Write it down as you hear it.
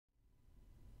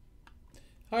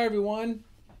Hi everyone,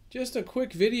 just a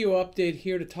quick video update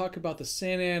here to talk about the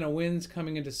Santa Ana winds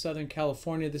coming into Southern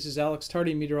California. This is Alex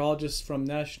Tardy, meteorologist from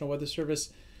National Weather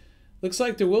Service. Looks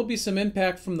like there will be some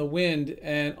impact from the wind,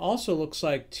 and also looks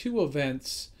like two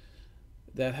events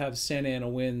that have Santa Ana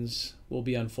winds will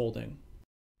be unfolding.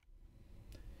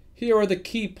 Here are the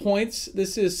key points.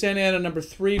 This is Santa Ana number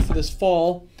 3 for this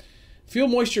fall. Fuel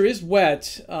moisture is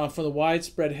wet for the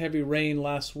widespread heavy rain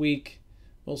last week.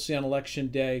 We'll see on election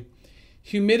day.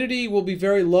 Humidity will be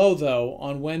very low, though,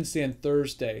 on Wednesday and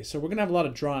Thursday, so we're going to have a lot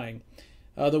of drying.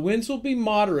 The winds will be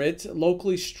moderate,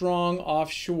 locally strong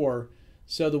offshore,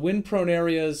 so the wind-prone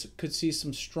areas could see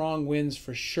some strong winds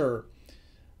for sure.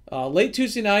 Late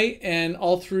Tuesday night and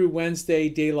all through Wednesday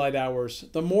daylight hours.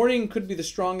 The morning could be the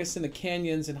strongest in the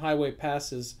canyons and highway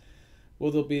passes,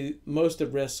 where they'll be most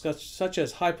at risk, such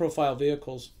as high-profile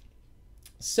vehicles.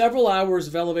 Several hours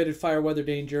of elevated fire weather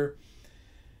danger.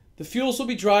 The fuels will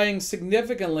be drying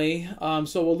significantly,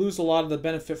 so we'll lose a lot of the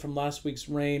benefit from last week's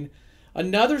rain.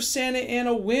 Another Santa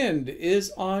Ana wind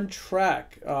is on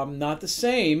track. Not the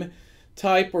same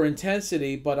type or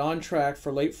intensity, but on track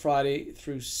for late Friday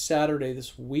through Saturday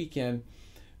this weekend.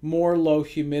 More low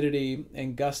humidity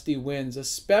and gusty winds,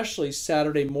 especially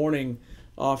Saturday morning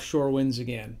offshore winds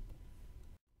again.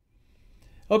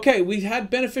 Okay, we had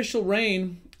beneficial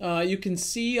rain. You can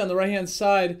see on the right-hand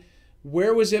side,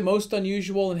 where was it most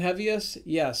unusual and heaviest?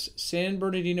 Yes, San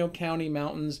Bernardino County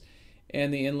mountains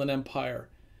and the Inland Empire.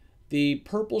 The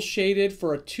purple shaded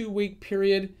for a 2-week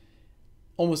period,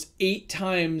 almost 8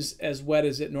 times as wet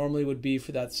as it normally would be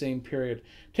for that same period.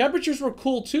 Temperatures were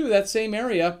cool too, that same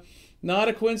area. Not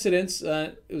a coincidence.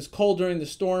 It was cold during the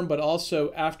storm, but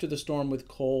also after the storm with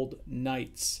cold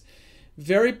nights.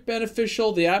 Very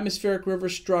beneficial. The atmospheric river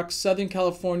struck Southern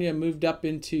California and moved up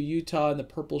into Utah in the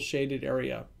purple shaded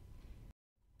area.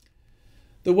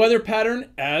 The weather pattern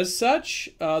as such,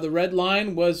 the red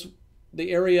line was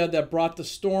the area that brought the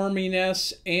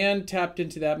storminess and tapped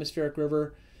into the atmospheric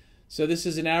river. So this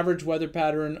is an average weather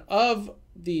pattern of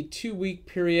the 2-week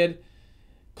period.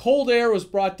 Cold air was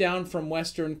brought down from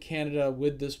Western Canada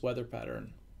with this weather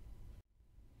pattern.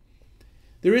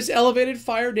 There is elevated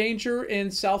fire danger in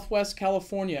Southwest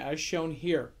California, as shown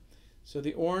here. So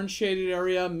the orange shaded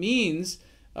area means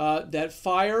that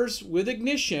fires with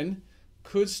ignition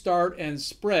could start and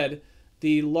spread.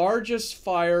 The largest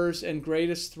fires and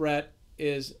greatest threat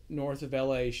is north of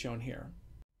LA, shown here.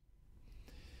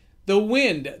 The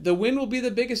wind will be the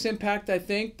biggest impact, I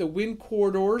think. The wind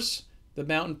corridors, the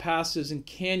mountain passes and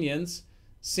canyons.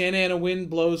 Santa Ana wind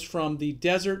blows from the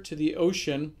desert to the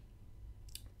ocean.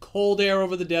 Cold air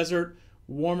over the desert,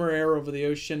 warmer air over the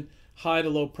ocean, high to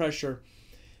low pressure.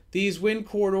 These wind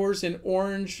corridors in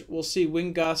orange will see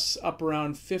wind gusts up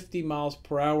around 50 miles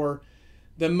per hour.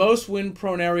 The most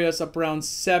wind-prone areas up around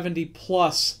 70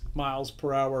 plus miles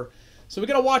per hour. So we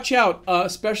got to watch out,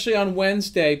 especially on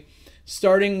Wednesday,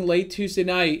 starting late Tuesday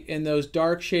night in those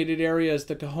dark shaded areas,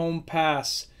 the Cajon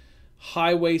Pass,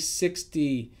 Highway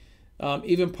 60,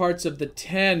 even parts of the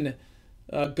 10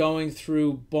 going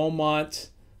through Beaumont,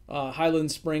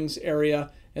 Highland Springs area,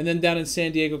 and then down in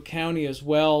San Diego County as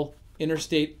well,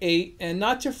 Interstate 8, and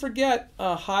not to forget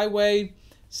Highway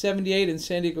 78 in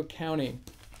San Diego County.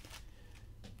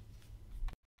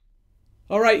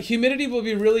 All right, humidity will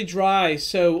be really dry,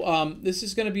 so this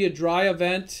is going to be a dry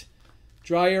event.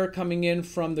 Dry air coming in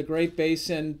from the Great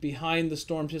Basin behind the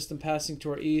storm system passing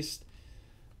to our east.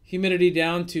 Humidity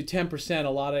down to 10% a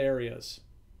lot of areas.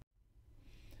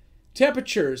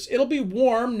 Temperatures, it'll be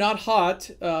warm, not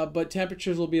hot, but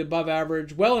temperatures will be above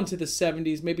average, well into the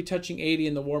 70s, maybe touching 80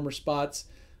 in the warmer spots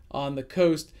on the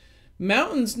coast.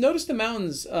 Mountains, notice the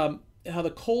mountains, how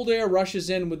the cold air rushes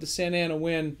in with the Santa Ana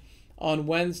wind on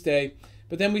Wednesday.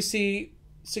 But then we see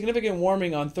significant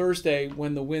warming on Thursday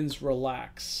when the winds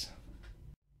relax.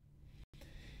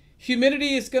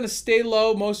 Humidity is going to stay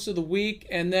low most of the week,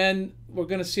 and then we're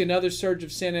going to see another surge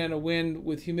of Santa Ana wind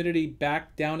with humidity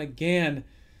back down again,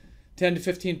 10 to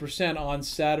 15% on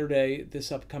Saturday this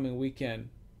upcoming weekend.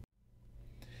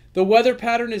 The weather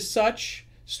pattern is such.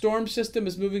 Storm system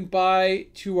is moving by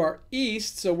to our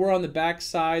east, so we're on the back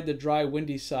side, the dry,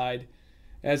 windy side,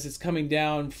 as it's coming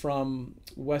down from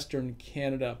Western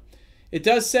Canada. It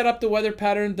does set up the weather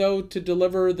pattern, though, to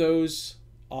deliver those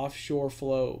offshore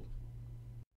flow.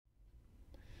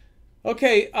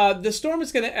 Okay, the storm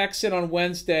is going to exit on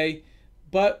Wednesday,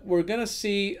 but we're going to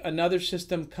see another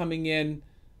system coming in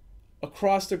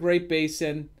across the Great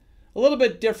Basin. A little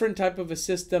bit different type of a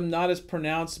system, not as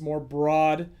pronounced, more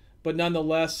broad, but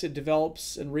nonetheless it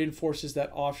develops and reinforces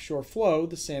that offshore flow,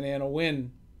 the Santa Ana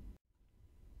wind.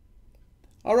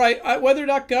 All right, at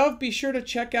weather.gov, be sure to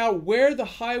check out where the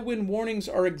high wind warnings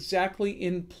are exactly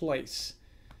in place.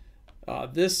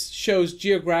 This shows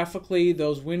geographically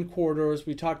those wind corridors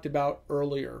we talked about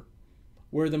earlier,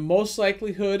 where the most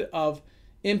likelihood of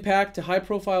impact to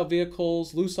high-profile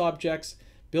vehicles, loose objects,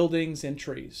 buildings, and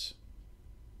trees.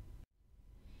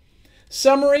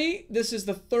 Summary, this is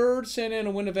the third Santa Ana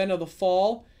wind event of the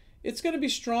fall. It's going to be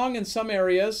strong in some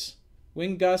areas,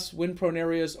 wind gusts, wind-prone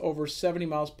areas over 70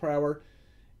 miles per hour,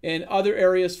 and other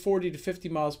areas 40 to 50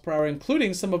 miles per hour,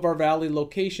 including some of our valley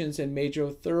locations and major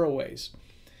thoroughways.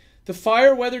 The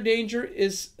fire weather danger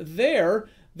is there,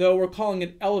 though we're calling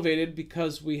it elevated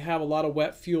because we have a lot of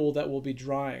wet fuel that will be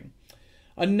drying.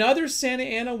 Another Santa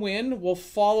Ana wind will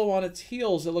follow on its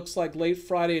heels, it looks like, late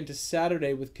Friday into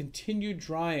Saturday with continued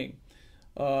drying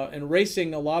and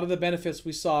erasing a lot of the benefits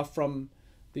we saw from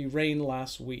the rain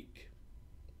last week.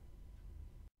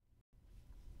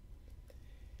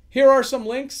 Here are some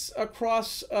links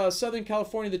across Southern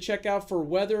California to check out for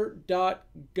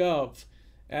weather.gov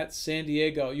at San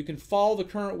Diego. You can follow the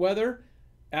current weather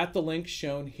at the link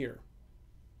shown here.